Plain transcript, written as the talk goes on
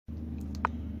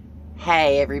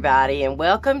Hey everybody, and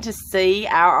welcome to See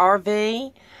Our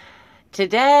RV.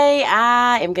 Today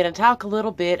I am going to talk a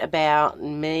little bit about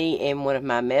me and one of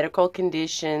my medical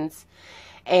conditions,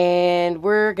 and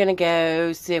we're going to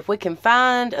go see if we can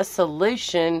find a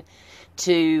solution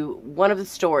to one of the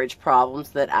storage problems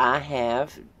that I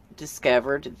have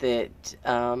discovered that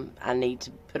I need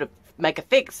to make a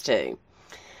fix to.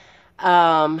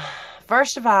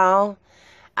 First of all,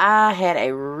 I had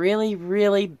a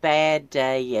really bad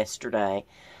day yesterday.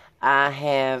 I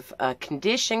have a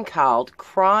condition called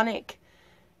chronic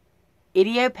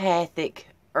idiopathic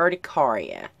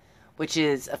urticaria, which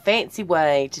is a fancy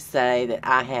way to say that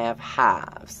I have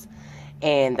hives,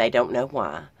 and they don't know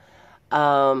why.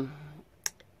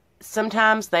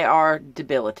 Sometimes they are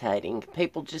debilitating.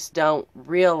 People just don't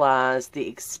realize the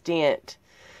extent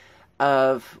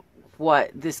of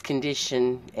what this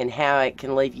condition and how it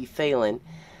can leave you feeling.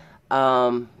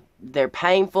 They're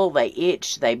painful, they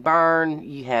itch, they burn,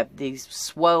 you have these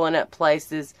swollen up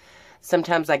places.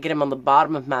 Sometimes I get them on the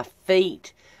bottom of my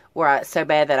feet where it's so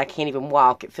bad that I can't even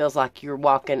walk. It feels like you're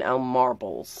walking on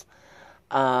marbles.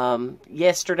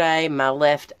 Yesterday my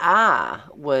left eye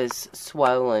was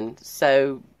swollen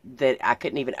so that I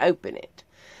couldn't even open it.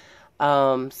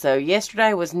 So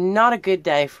yesterday was not a good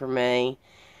day for me.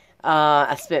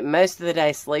 I spent most of the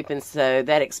day sleeping, so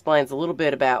that explains a little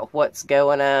bit about what's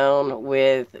going on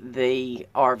with the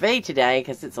RV today,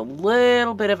 because it's a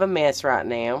little bit of a mess right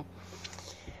now.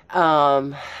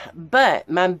 But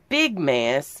my big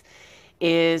mess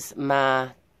is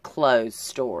my clothes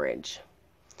storage.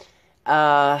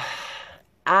 I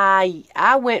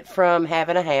went from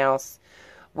having a house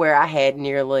where I had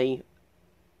nearly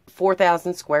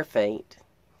 4,000 square feet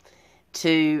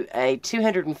to a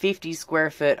 250 square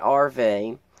foot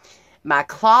RV. My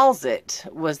closet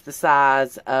was the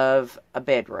size of a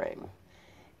bedroom.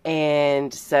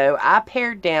 And so I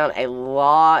pared down a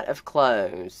lot of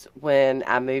clothes when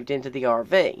I moved into the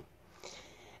RV.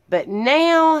 But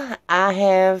now I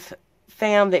have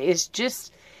found that it's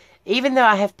just, even though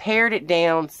I have pared it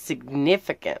down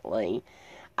significantly,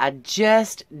 I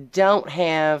just don't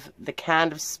have the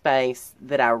kind of space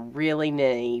that I really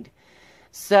need.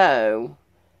 So,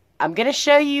 I'm going to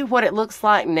show you what it looks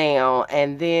like now,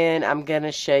 and then I'm going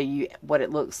to show you what it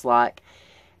looks like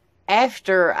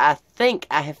after I think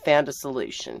I have found a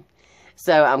solution.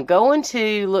 So, I'm going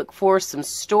to look for some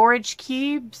storage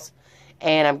cubes,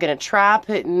 and I'm going to try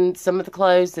putting some of the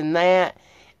clothes in that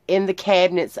in the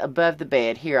cabinets above the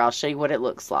bed. Here, I'll show you what it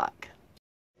looks like.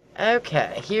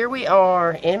 Okay, here we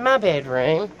are in my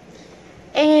bedroom,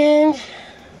 and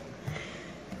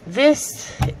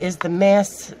this is the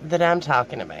mess that I'm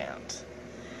talking about.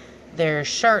 There's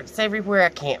shirts everywhere. I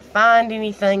can't find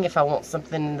anything. If I want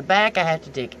something in the back, I have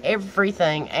to dig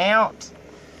everything out.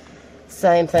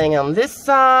 Same thing on this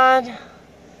side.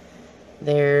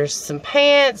 There's some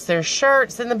pants. There's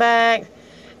shirts in the back.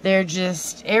 They're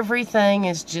just, everything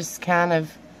is just kind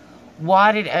of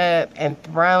wadded up and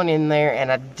thrown in there,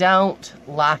 and I don't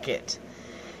like it.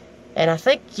 And I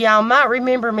think y'all might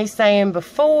remember me saying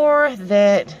before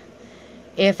that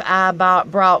if I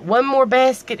brought one more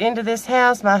basket into this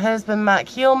house, my husband might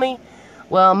kill me.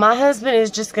 Well, my husband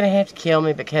is just going to have to kill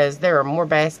me because there are more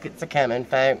baskets coming,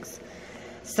 folks.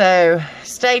 So,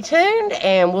 stay tuned,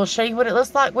 and we'll show you what it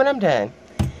looks like when I'm done.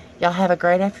 Y'all have a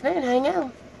great afternoon. Hang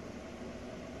on.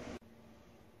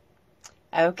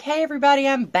 Okay, everybody,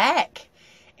 I'm back.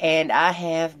 And I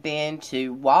have been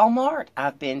to Walmart,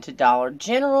 I've been to Dollar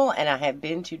General, and I have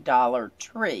been to Dollar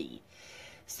Tree.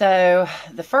 So,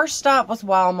 the first stop was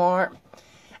Walmart.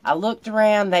 I looked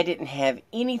around. They didn't have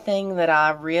anything that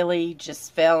I really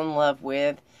just fell in love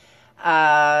with.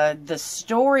 The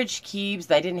storage cubes,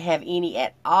 they didn't have any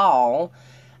at all.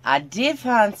 I did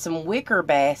find some wicker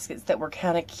baskets that were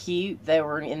kind of cute. They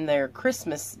were in their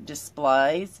Christmas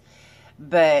displays.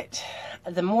 But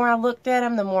the more I looked at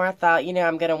them, the more I thought, you know,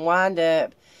 I'm going to wind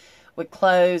up with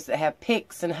clothes that have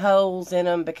picks and holes in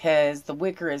them because the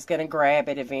wicker is going to grab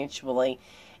it eventually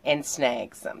and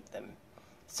snag something.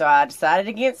 So I decided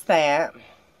against that.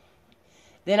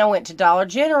 Then I went to Dollar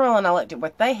General and I looked at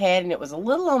what they had, and it was a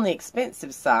little on the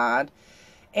expensive side.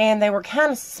 And they were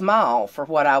kind of small for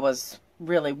what I was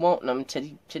really wanting them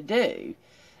to do.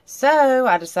 So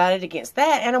I decided against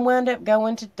that, and I wound up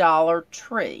going to Dollar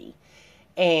Tree.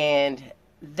 And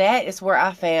that is where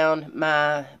I found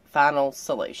my final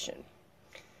solution.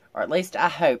 Or at least I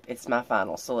hope it's my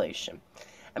final solution.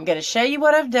 I'm going to show you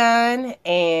what I've done,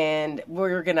 and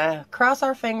we're going to cross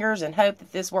our fingers and hope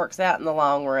that this works out in the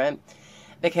long run.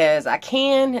 Because I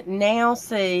can now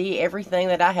see everything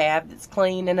that I have that's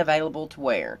clean and available to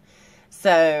wear.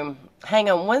 So, hang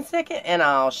on one second and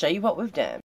I'll show you what we've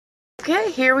done.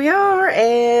 Okay, here we are,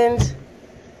 and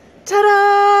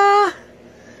ta-da!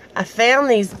 I found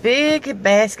these big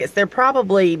baskets. They're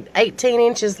probably 18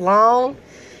 inches long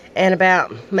and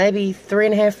about maybe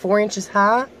 3.5, 4 inches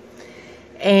high.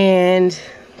 And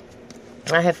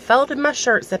I have folded my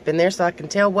shirts up in there so I can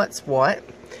tell what's what.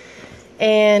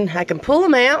 And I can pull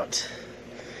them out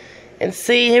and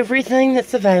see everything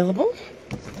that's available.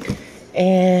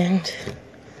 And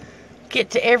get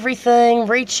to everything,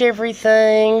 reach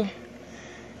everything.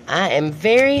 I am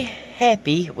very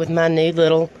happy with my new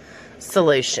little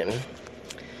solution.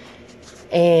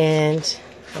 And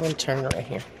I'm going to turn it right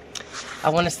here.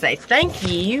 I want to say thank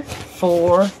you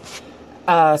for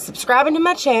subscribing to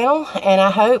my channel, and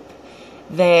I hope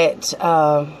that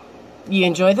you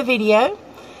enjoy the video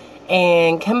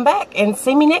and come back and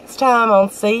see me next time on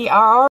CRR.